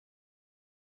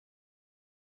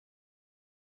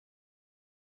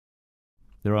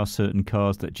There are certain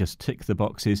cars that just tick the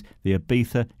boxes. The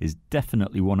Ibiza is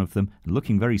definitely one of them, and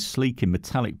looking very sleek in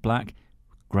metallic black,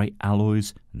 great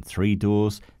alloys and 3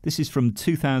 doors. This is from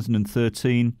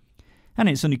 2013, and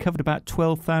it's only covered about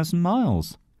 12,000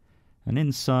 miles. And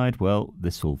inside, well,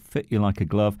 this will fit you like a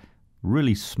glove.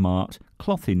 Really smart,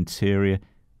 cloth interior,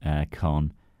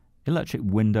 aircon, electric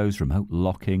windows, remote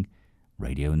locking,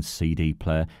 radio and CD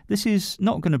player. This is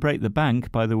not going to break the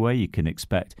bank, by the way. You can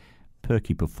expect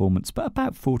perky performance, but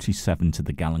about 47 to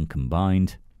the gallon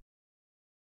combined.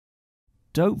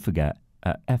 Don't forget,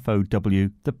 at FOW,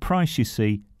 the price you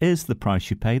see is the price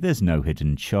you pay. There's no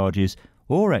hidden charges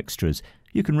or extras.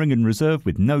 You can ring and reserve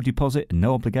with no deposit and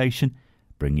no obligation.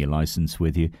 Bring your licence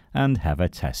with you and have a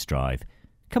test drive.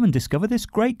 Come and discover this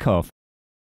great car.